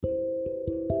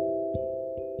Good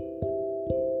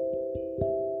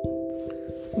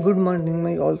morning,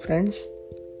 my all friends,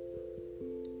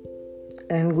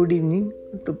 and good evening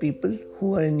to people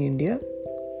who are in India.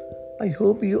 I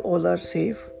hope you all are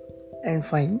safe and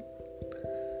fine.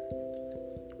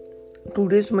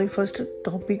 Today's my first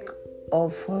topic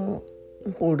of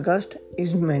podcast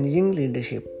is managing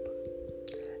leadership.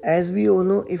 As we all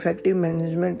know, effective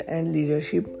management and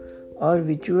leadership are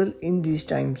vital in these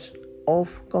times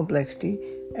of complexity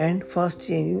and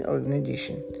fast-changing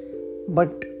organization.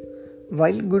 But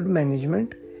while good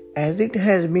management, as it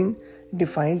has been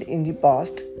defined in the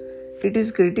past, it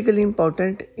is critically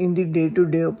important in the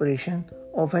day-to-day operation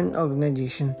of an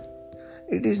organization.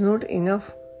 It is not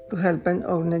enough to help an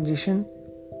organization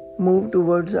move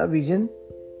towards a vision.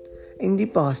 In the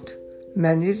past,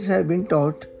 managers have been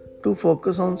taught to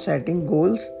focus on setting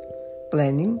goals,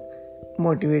 planning,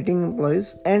 motivating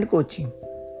employees, and coaching.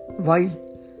 While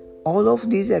all of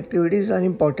these activities are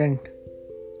important,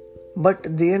 but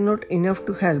they are not enough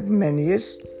to help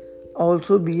managers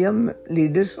also be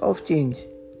leaders of change.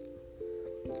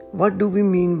 What do we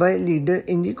mean by leader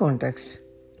in the context?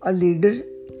 A leader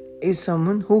is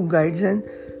someone who guides an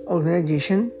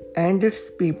organization and its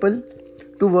people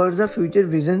towards a future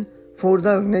vision for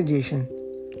the organization.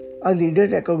 A leader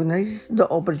recognizes the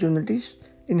opportunities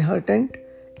inherent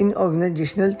in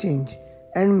organizational change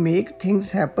and make things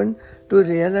happen to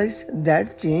realize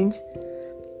that change.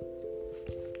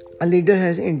 A leader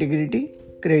has integrity,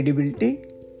 credibility,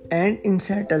 and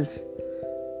instills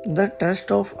the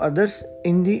trust of others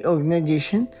in the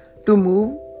organization to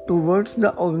move towards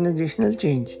the organizational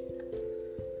change.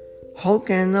 How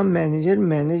can a manager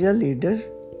manage a leader?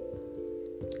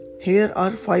 Here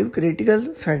are 5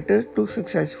 critical factors to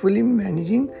successfully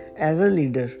managing as a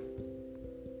leader.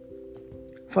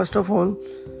 First of all,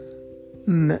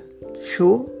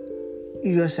 show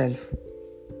yourself.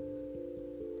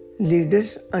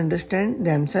 Leaders understand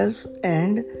themselves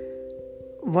and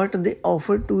what they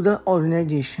offer to the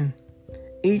organization.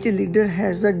 Each leader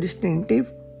has a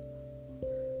distinctive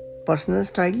personal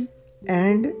style,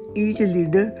 and each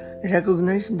leader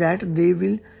recognizes that they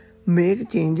will make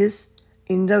changes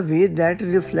in the way that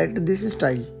reflect this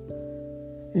style.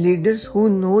 Leaders who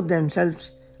know themselves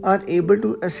are able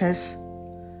to assess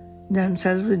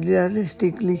themselves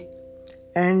realistically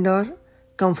and are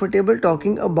comfortable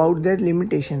talking about their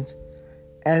limitations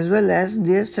as well as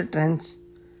their strengths.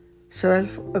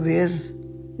 Self-aware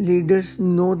leaders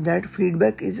know that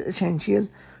feedback is essential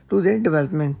to their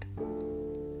development,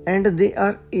 and they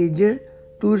are eager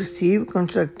to receive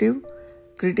constructive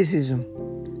criticism.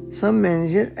 Some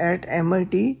managers at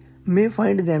MIT may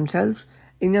find themselves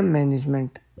in a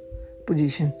management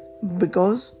position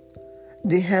because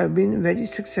they have been very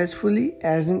successfully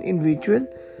as an individual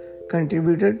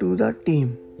contributor to the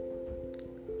team.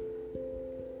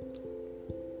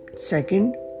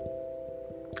 Second,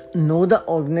 know the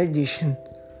organization.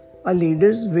 A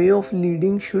leader's way of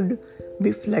leading should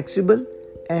be flexible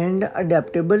and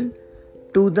adaptable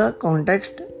to the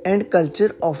context and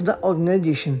culture of the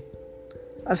organization.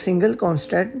 A single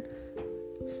constant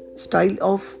style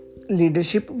of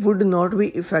leadership would not be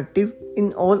effective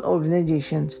in all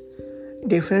organizations.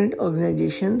 Different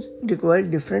organizations require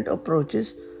different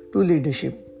approaches to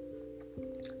leadership.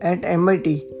 At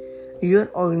MIT,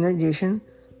 your organization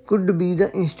could be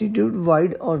the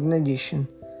institute-wide organization.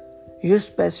 Your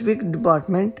specific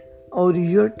department or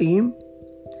your team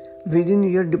within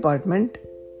your department.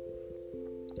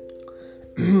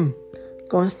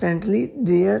 Constantly,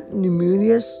 there are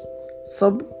numerous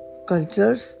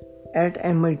subcultures at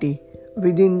MIT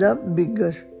within the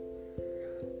bigger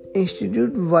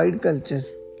institute-wide culture.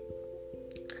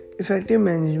 Effective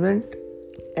management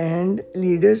and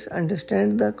leaders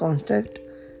understand the context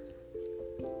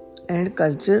and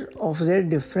culture of their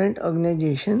different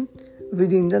organization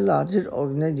within the larger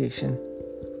organization.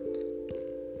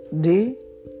 They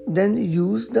then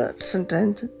use the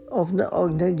strength of the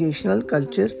organizational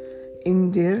culture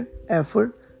in their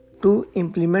effort to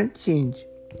implement change.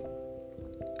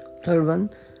 Third one,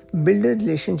 build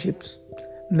relationships.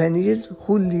 Managers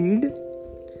who lead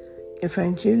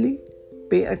effectively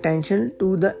pay attention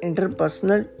to the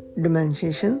interpersonal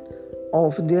dimension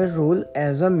of their role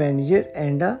as a manager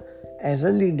and as a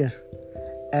leader.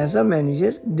 As a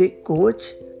manager, they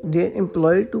coach their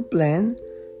employee to plan,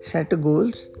 set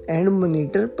goals, and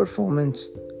monitor performance.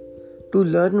 To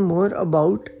learn more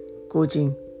about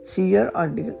coaching, see our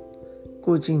article,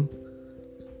 Coaching.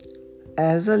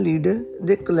 As a leader,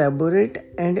 they collaborate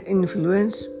and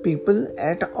influence people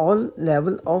at all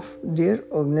levels of their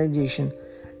organization.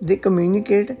 They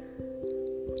communicate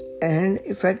and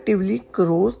effectively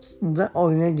grow the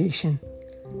organization.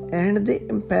 and they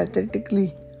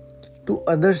empathetically to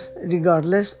others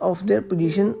regardless of their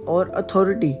position or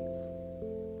authority.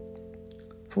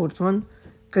 Fourth one,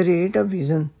 create a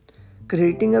vision.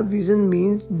 Creating a vision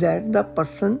means that the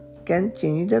person can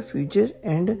change the future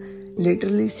and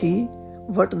literally see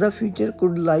what the future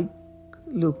could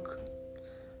look.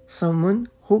 Someone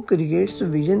who creates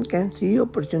vision can see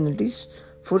opportunities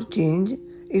for change,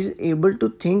 is able to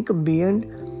think beyond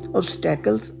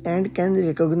obstacles, and can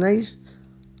recognize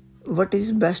what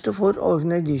is best for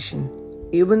organization.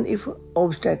 Even if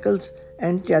obstacles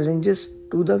and challenges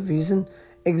to the vision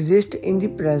exist in the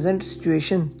present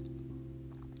situation,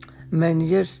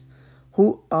 managers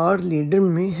who are leaders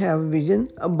may have vision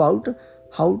about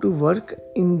how to work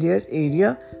in their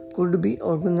area could be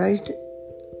organized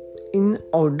in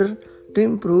order to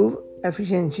improve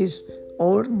efficiencies,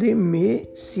 or they may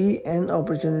see an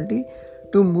opportunity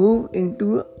to move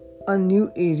into a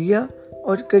new area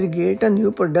or create a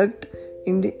new product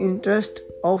in the interest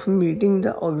of meeting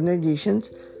the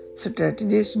organization's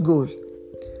strategic goal.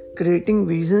 Creating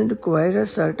vision requires a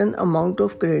certain amount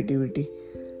of creativity,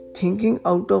 thinking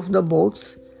out of the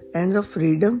box, and the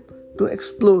freedom to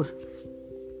explore.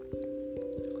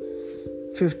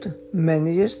 Fifth,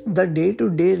 manages the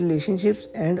day-to-day relationships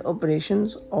and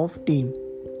operations of team.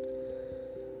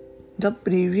 The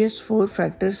previous four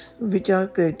factors, which are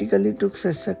critical to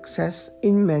success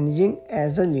in managing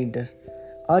as a leader,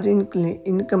 are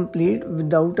incomplete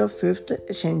without a fifth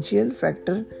essential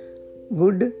factor: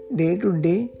 good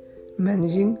day-to-day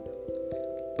managing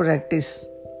practice.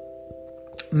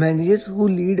 Managers who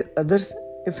lead others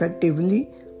effectively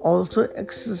also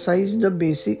exercise the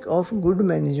basic of good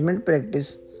management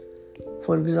practice.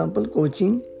 For example,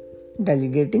 coaching,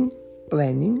 delegating,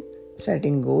 planning,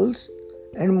 setting goals,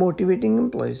 and motivating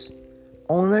employees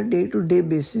on a day-to-day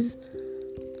basis.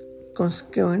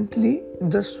 Consequently,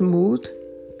 the smooth,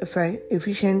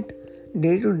 efficient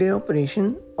day-to-day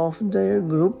operation of their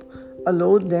group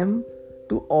allow them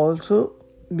to also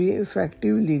be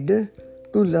effective leaders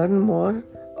to learn more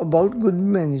about good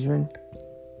management.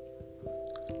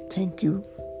 Thank you.